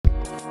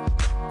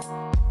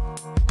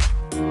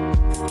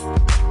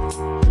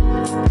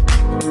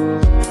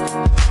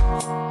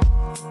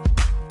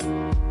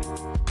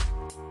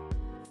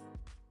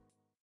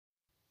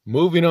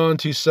Moving on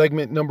to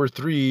segment number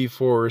 3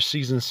 for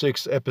season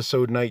 6,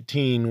 episode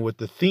 19, with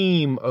the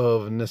theme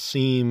of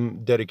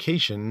Nassim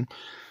dedication.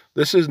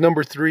 This is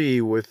number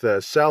 3 with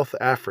South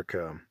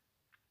Africa.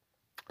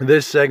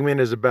 This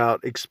segment is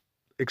about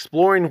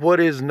exploring what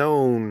is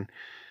known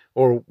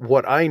or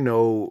what I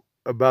know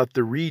about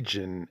the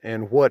region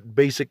and what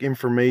basic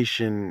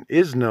information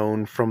is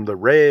known from the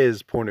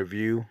res point of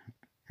view,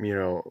 you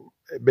know,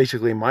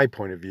 basically my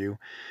point of view.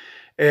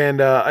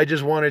 And I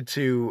just wanted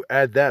to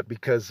add that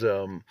because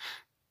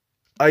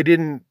I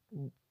didn't,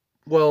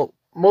 well,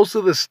 most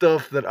of the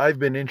stuff that I've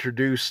been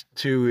introduced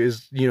to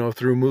is,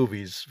 through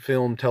movies,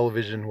 film,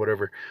 television,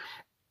 whatever.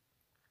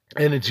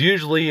 And it's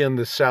usually in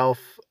the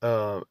South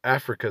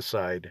Africa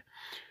side,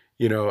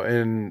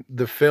 and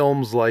the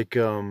films like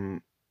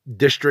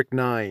District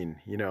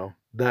 9,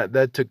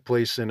 that took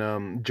place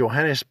in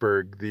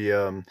Johannesburg,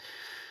 the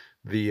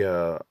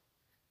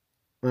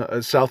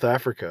South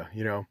Africa,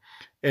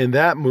 and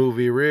that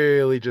movie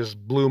really just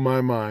blew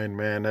my mind,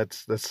 man.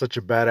 That's such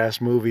a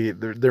badass movie.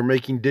 They're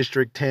making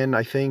District 10,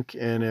 I think,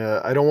 and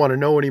I don't want to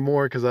know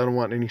anymore because I don't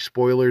want any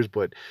spoilers.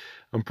 But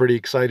I'm pretty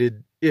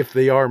excited if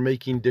they are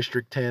making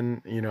District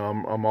 10.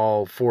 I'm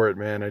all for it,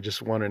 man. I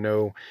just want to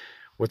know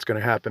what's going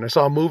to happen. I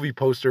saw a movie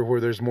poster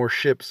where there's more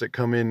ships that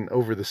come in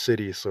over the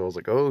city, so I was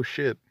like, oh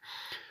shit.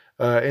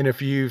 And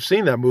if you've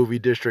seen that movie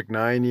District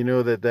 9, you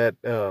know that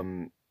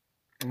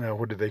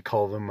what do they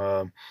call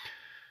them?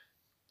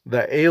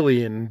 That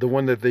alien, the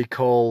one that they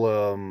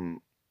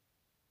call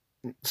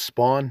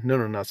Spawn. No,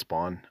 no, not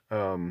Spawn.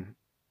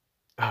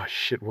 Oh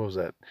shit, what was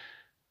that?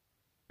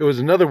 It was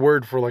another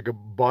word for like a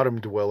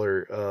bottom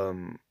dweller,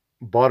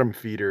 bottom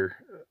feeder.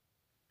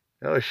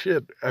 Oh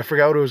shit, I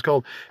forgot what it was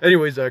called.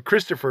 Anyways,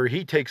 Christopher,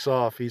 he takes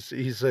off. He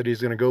said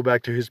he's gonna go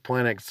back to his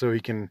planet so he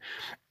can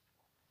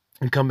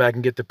come back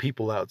and get the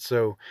people out.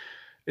 So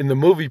in the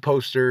movie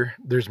poster,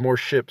 there's more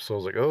ships. So I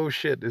was like, oh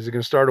shit, is it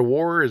gonna start a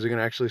war? Or is it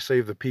gonna actually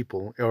save the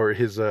people or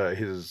his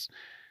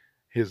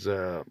his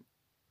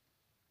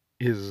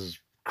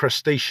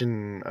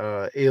crustacean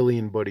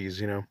alien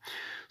buddies?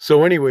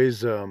 So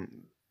anyways,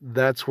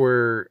 that's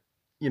where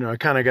I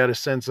kind of got a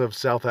sense of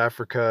South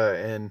Africa,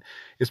 and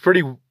it's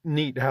pretty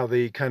neat how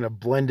they kind of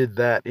blended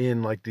that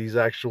in, like these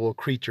actual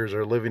creatures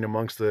are living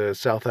amongst the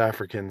South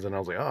Africans, and I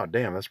was like, oh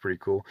damn, that's pretty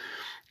cool.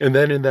 And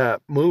then in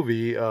that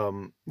movie,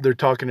 they're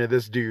talking to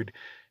this dude.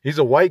 He's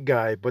a white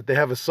guy, but they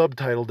have a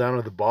subtitle down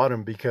at the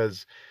bottom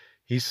because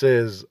he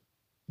says,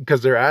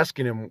 because they're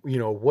asking him,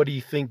 what do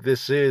you think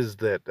this is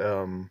that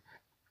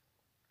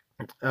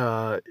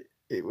uh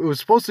it was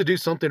supposed to do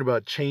something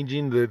about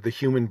changing the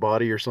human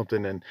body or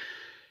something, and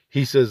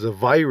he says a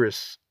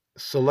virus,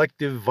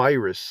 selective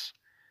virus.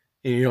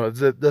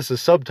 That's a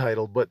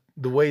subtitle, but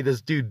the way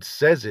this dude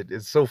says it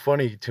is so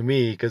funny to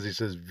me because he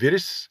says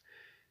virus,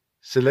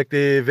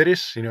 selective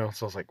virus, so I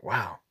was like,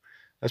 wow,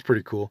 that's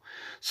pretty cool.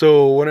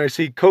 So when I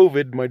see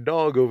COVID, my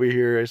dog over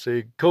here, I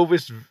say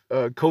Covis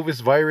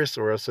virus,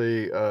 or I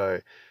say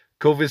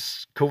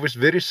Covis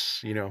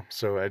virus,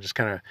 so I just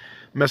kind of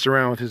mess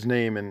around with his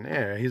name, and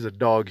yeah, he's a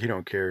dog, he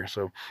don't care.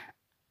 So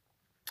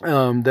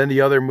then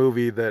the other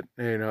movie that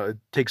it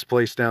takes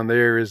place down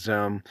there is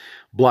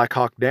Black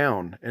Hawk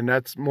Down, and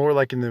that's more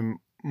like in the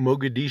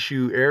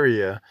Mogadishu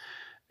area,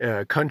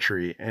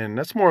 country, and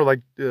that's more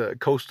like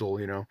coastal,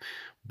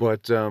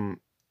 But damn,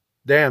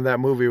 that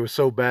movie was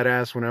so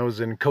badass when I was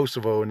in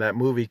Kosovo and that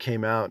movie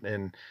came out,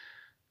 and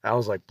I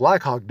was like,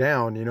 Black Hawk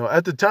Down.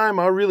 At the time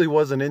I really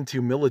wasn't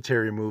into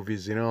military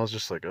movies. I was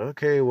just like,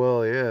 okay,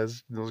 well, yeah,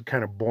 it was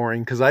kind of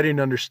boring because I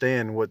didn't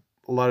understand what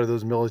a lot of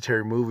those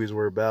military movies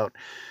were about.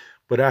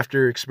 But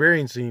after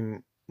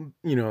experiencing,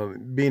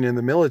 being in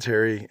the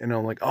military, and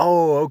I'm like,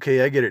 oh,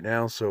 okay, I get it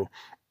now. So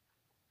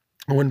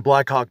when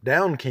Black Hawk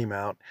Down came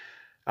out,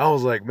 I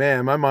was like,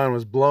 man, my mind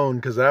was blown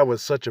because that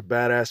was such a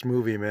badass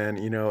movie, man.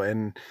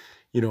 And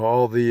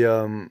all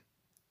the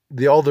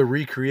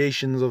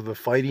recreations of the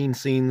fighting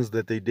scenes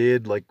that they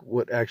did, like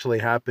what actually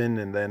happened,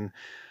 and then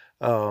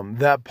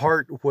that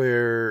part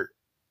where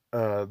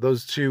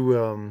those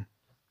two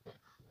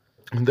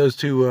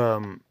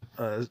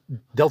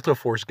Delta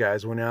Force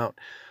guys went out.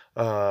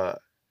 Uh,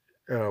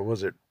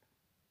 was it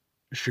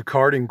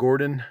Shukard and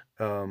Gordon?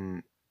 I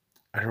don't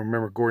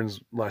remember Gordon's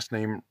last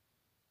name,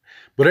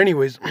 but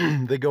anyways,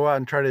 they go out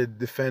and try to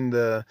defend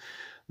that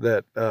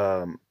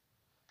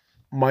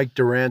Mike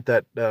Durant,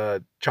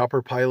 that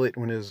chopper pilot,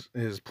 when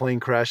his plane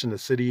crashed in the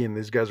city, and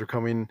these guys are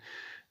coming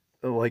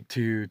like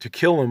to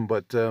kill him.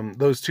 But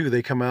those two,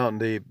 they come out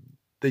and they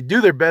do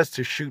their best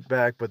to shoot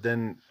back, but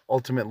then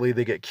ultimately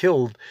they get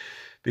killed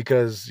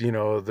because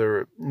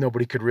there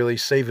nobody could really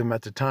save him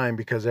at the time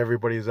because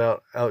everybody's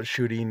out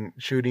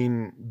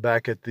shooting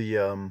back at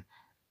the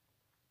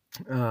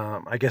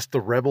I guess the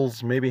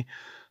rebels maybe.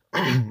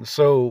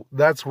 So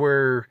that's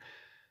where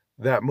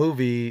that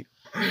movie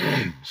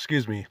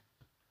excuse me,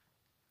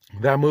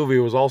 that movie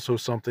was also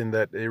something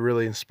that it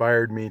really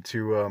inspired me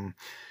to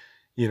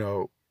you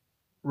know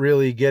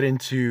really get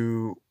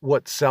into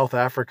what South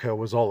Africa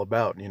was all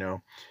about.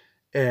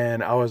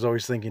 And I was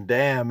always thinking,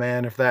 damn,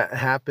 man, if that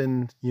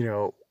happened,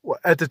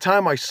 At the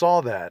time I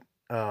saw that,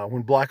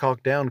 when Black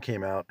Hawk Down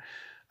came out,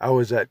 I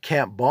was at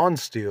Camp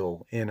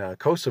Bondsteel in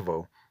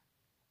Kosovo,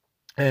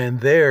 and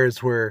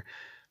there's where,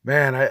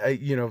 man,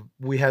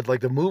 we had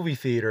like the movie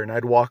theater, and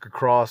I'd walk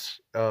across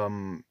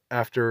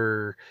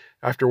after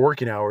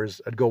working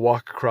hours. I'd go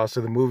walk across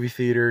to the movie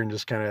theater and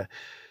just kind of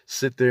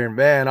sit there. And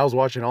man, I was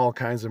watching all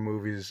kinds of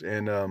movies,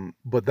 and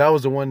but that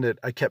was the one that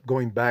I kept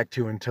going back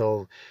to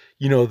until,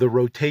 the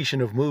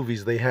rotation of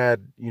movies they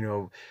had,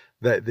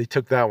 that they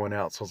took that one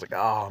out. So I was like,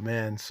 oh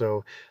man.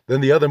 So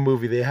then the other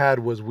movie they had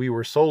was We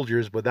Were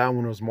Soldiers, but that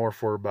one was more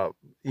for about,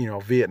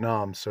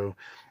 Vietnam. So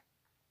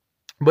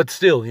but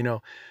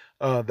still,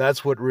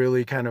 that's what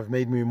really kind of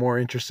made me more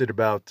interested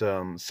about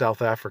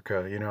South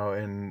Africa,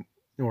 and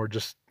or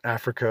just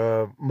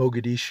Africa,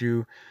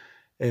 Mogadishu,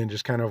 and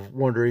just kind of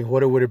wondering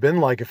what it would have been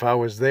like if I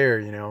was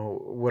there.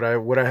 Would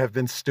I have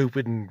been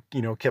stupid and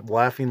kept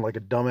laughing like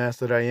a dumbass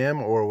that I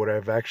am, or would I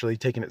have actually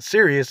taken it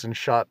serious and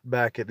shot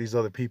back at these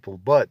other people?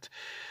 But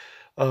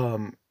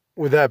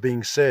with that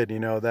being said,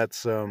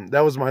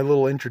 that was my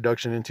little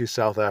introduction into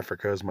South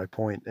Africa, is my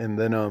point. And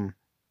then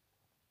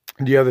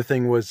the other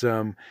thing was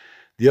the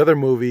other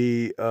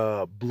movie,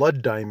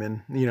 Blood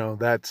Diamond,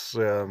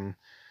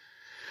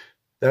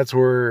 that's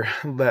where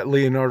that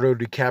Leonardo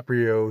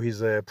DiCaprio,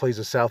 he's plays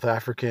a South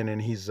African,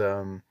 and he's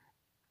him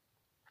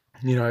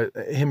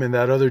and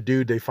that other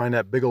dude, they find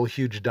that big old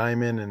huge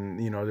diamond, and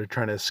they're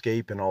trying to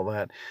escape and all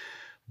that.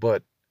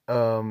 But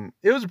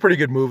it was a pretty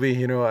good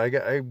movie.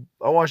 I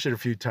watched it a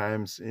few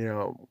times.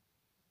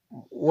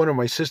 One of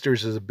my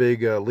sisters is a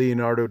big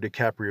Leonardo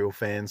DiCaprio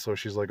fan, so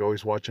she's like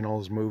always watching all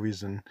his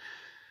movies, and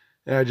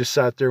I just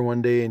sat there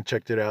one day and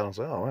checked it out. I was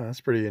like, oh, wow,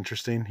 that's pretty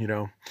interesting.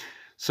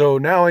 So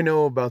now I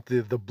know about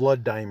the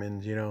blood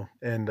diamond,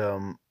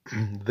 and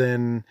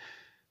then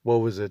what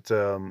was it?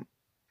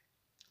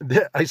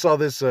 I saw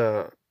this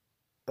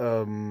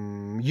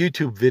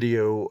YouTube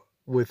video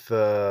with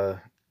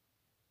the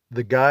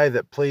guy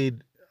that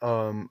played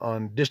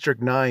on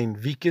District 9,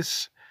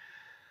 Vikas.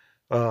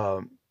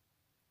 Um,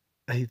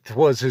 it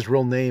was his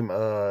real name,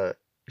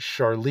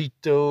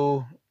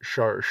 Charletto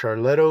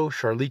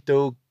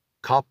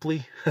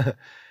Copley.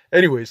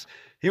 Anyways,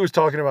 he was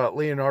talking about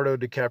Leonardo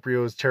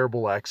DiCaprio's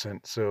terrible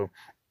accent. So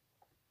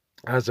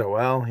I was like,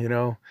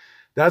 well,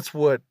 that's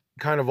what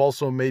kind of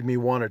also made me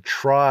want to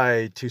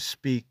try to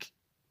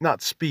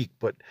not speak,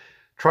 but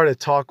try to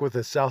talk with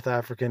a South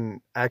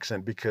African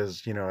accent,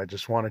 because, I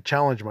just want to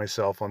challenge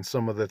myself on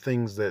some of the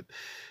things that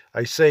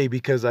I say,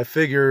 because I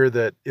figure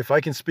that if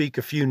I can speak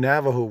a few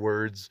Navajo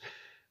words,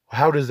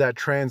 how does that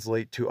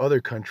translate to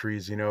other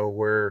countries,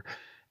 where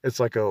it's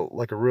like a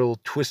real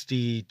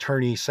twisty,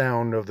 turny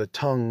sound of the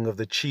tongue, of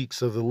the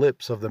cheeks, of the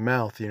lips, of the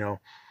mouth,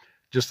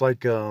 just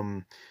like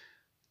and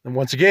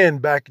once again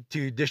back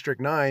to District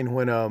 9,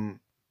 when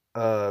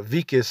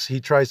Vikas, he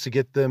tries to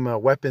get them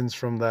weapons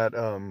from that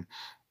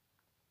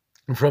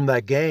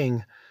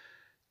gang,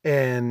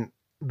 and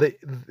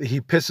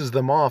he pisses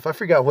them off. I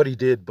forgot what he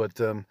did, but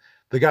the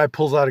guy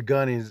pulls out a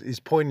gun, and he's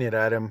pointing it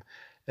at him,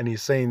 and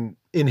he's saying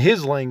in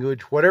his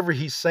language, whatever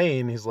he's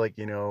saying, he's like,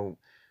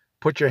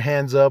 put your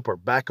hands up or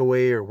back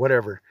away or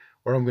whatever,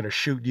 or I'm going to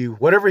shoot you.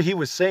 Whatever he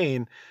was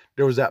saying,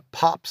 there was that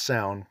pop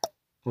sound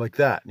like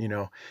that,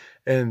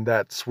 and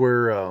that's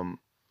where,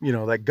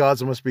 that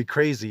Gods Must Be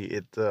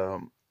Crazy.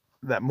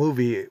 That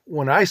movie,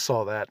 when I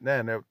saw that,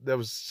 man, that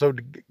was so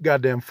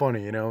goddamn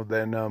funny,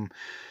 then,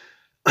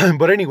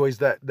 but anyways,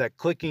 that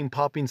clicking,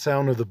 popping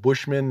sound of the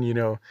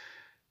Bushmen,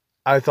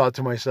 I thought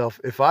to myself,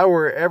 if I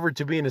were ever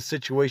to be in a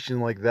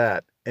situation like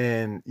that,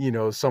 and,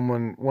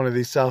 one of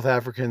these South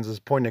Africans is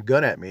pointing a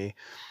gun at me,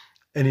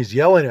 and he's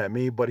yelling at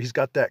me, but he's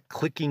got that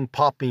clicking,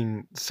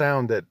 popping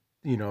sound that,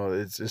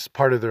 is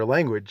part of their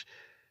language,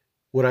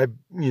 would I,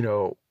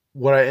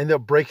 would I end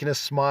up breaking a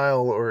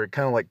smile or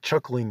kind of like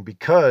chuckling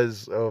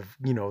because of,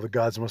 the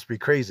Gods Must Be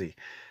Crazy?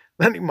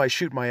 Then he might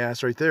shoot my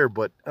ass right there,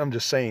 but I'm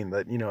just saying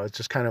that, it's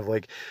just kind of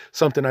like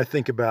something I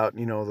think about,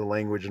 the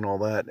language and all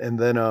that. And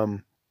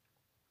then,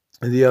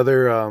 the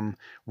other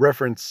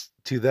reference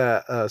to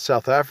that,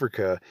 South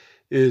Africa,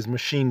 is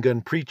Machine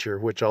Gun Preacher,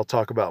 which I'll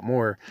talk about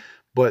more.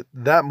 But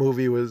that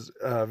movie was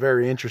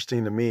very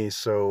interesting to me,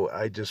 so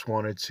I just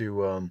wanted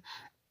to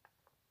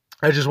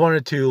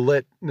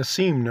let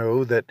Nassim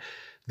know that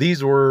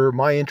these were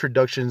my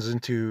introductions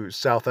into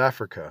South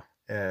Africa.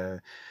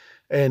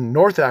 And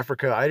North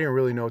Africa, I didn't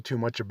really know too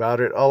much about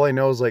it. All I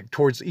know is like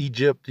towards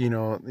Egypt,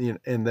 and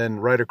then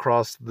right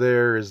across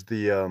there is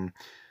you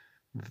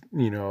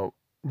know,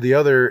 the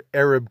other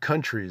Arab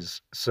countries.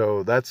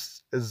 So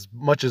that's as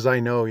much as I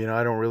know.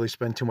 I don't really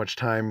spend too much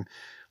time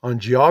on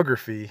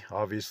geography,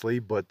 obviously,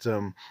 but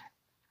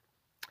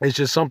it's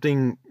just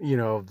something,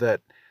 that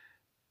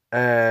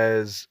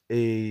as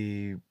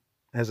a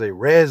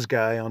res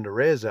guy on the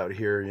res out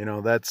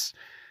here,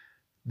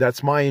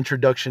 that's my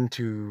introduction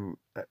to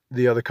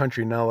the other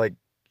country. Now, like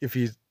if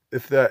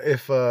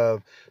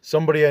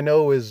somebody I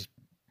know is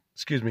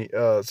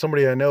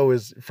somebody I know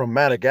is from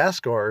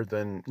Madagascar,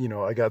 then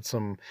I got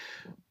some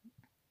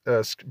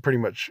pretty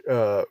much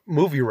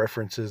movie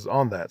references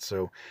on that.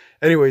 So,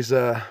 anyways,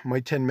 my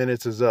 10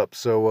 minutes is up.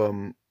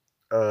 So,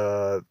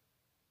 uh,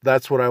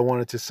 that's what I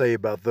wanted to say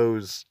about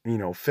those,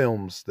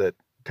 films that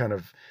kind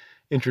of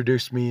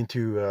introduced me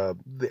into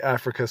the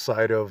Africa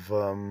side of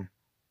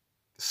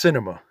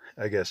cinema,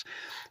 I guess.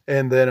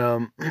 And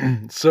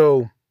then,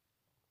 so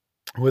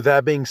with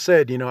that being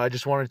said, I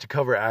just wanted to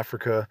cover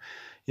Africa,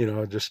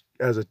 just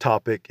as a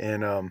topic.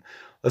 And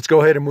let's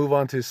go ahead and move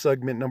on to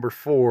segment number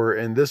 4.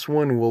 And this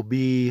one will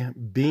be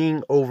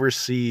being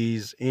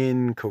overseas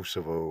in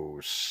Kosovo.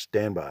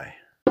 Stand by.